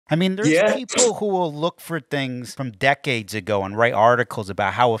I mean, there's people who will look for things from decades ago and write articles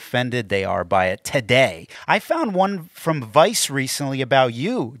about how offended they are by it today. I found one from Vice recently about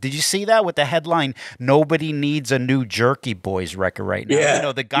you. Did you see that with the headline, "Nobody needs a new Jerky Boys record right now"? Yeah. You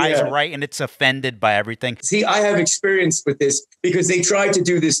know, the guy's right, and it's offended by everything. See, I have experience with this because they tried to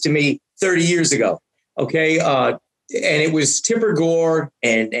do this to me 30 years ago. Okay. And it was Tipper Gore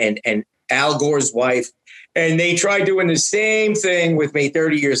and Al Gore's wife. And they tried doing the same thing with me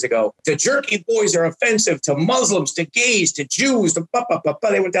 30 years ago. The Jerky Boys are offensive to Muslims, to gays, to Jews, to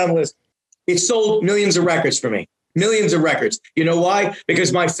they went down the list. It sold millions of records for me. Millions of records. You know why?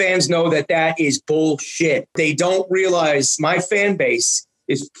 Because my fans know that that is bullshit. They don't realize my fan base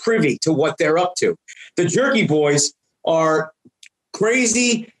is privy to what they're up to. The Jerky Boys are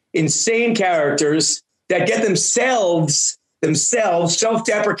crazy, insane characters that get themselves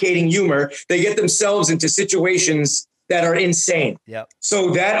self-deprecating humor. They get themselves into situations that are insane. Yep. So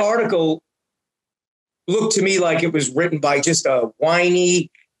that article looked to me like it was written by just a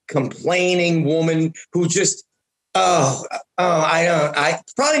whiny, complaining woman who just, I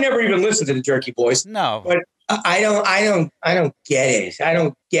probably never even listened to the Jerky Boys. No, but I don't get it. I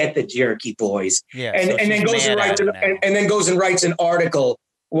don't get the Jerky Boys. Yeah. And then goes and writes an article.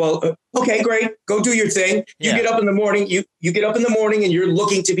 Well, okay, great. Go do your thing. You get up in the morning. You get up in the morning and you're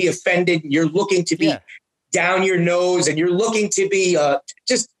looking to be offended. You're looking to be down your nose, and you're looking to be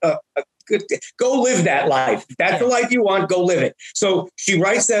good. Go live that life. If that's the life you want, go live it. So she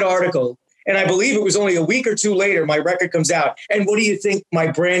writes that article, and I believe it was only a week or two later, my record comes out. And what do you think my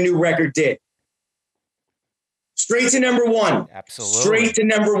brand new record did? Straight to number one. Absolutely. Straight to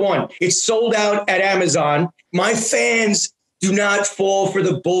number one. It's sold out at Amazon. My fans do not fall for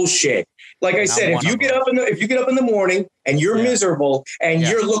the bullshit. Like I said, if you get up in the morning and you're miserable and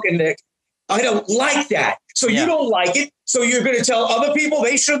you're looking at, I don't like that. So you don't like it. So you're going to tell other people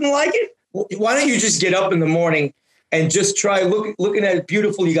they shouldn't like it. Why don't you just get up in the morning and just try looking at it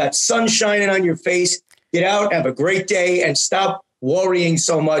beautiful? You got sun shining on your face. Get out, have a great day, and stop worrying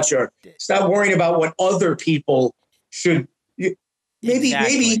so much, or stop worrying about what other people should. Maybe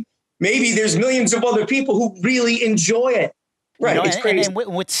there's millions of other people who really enjoy it. Right. You know, it's crazy. And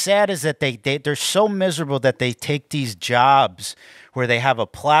what's sad is that they're so miserable that they take these jobs where they have a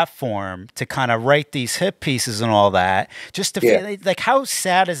platform to kind of write these hit pieces and all that, just to feel like, how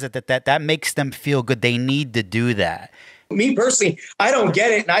sad is it that makes them feel good? They need to do that. Me personally, I don't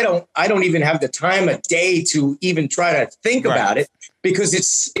get it. And I don't even have the time of day to even try to think about it, because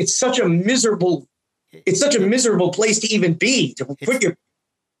it's such a miserable place to even be, to put your,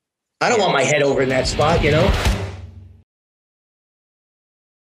 I don't want my head over in that spot, you know?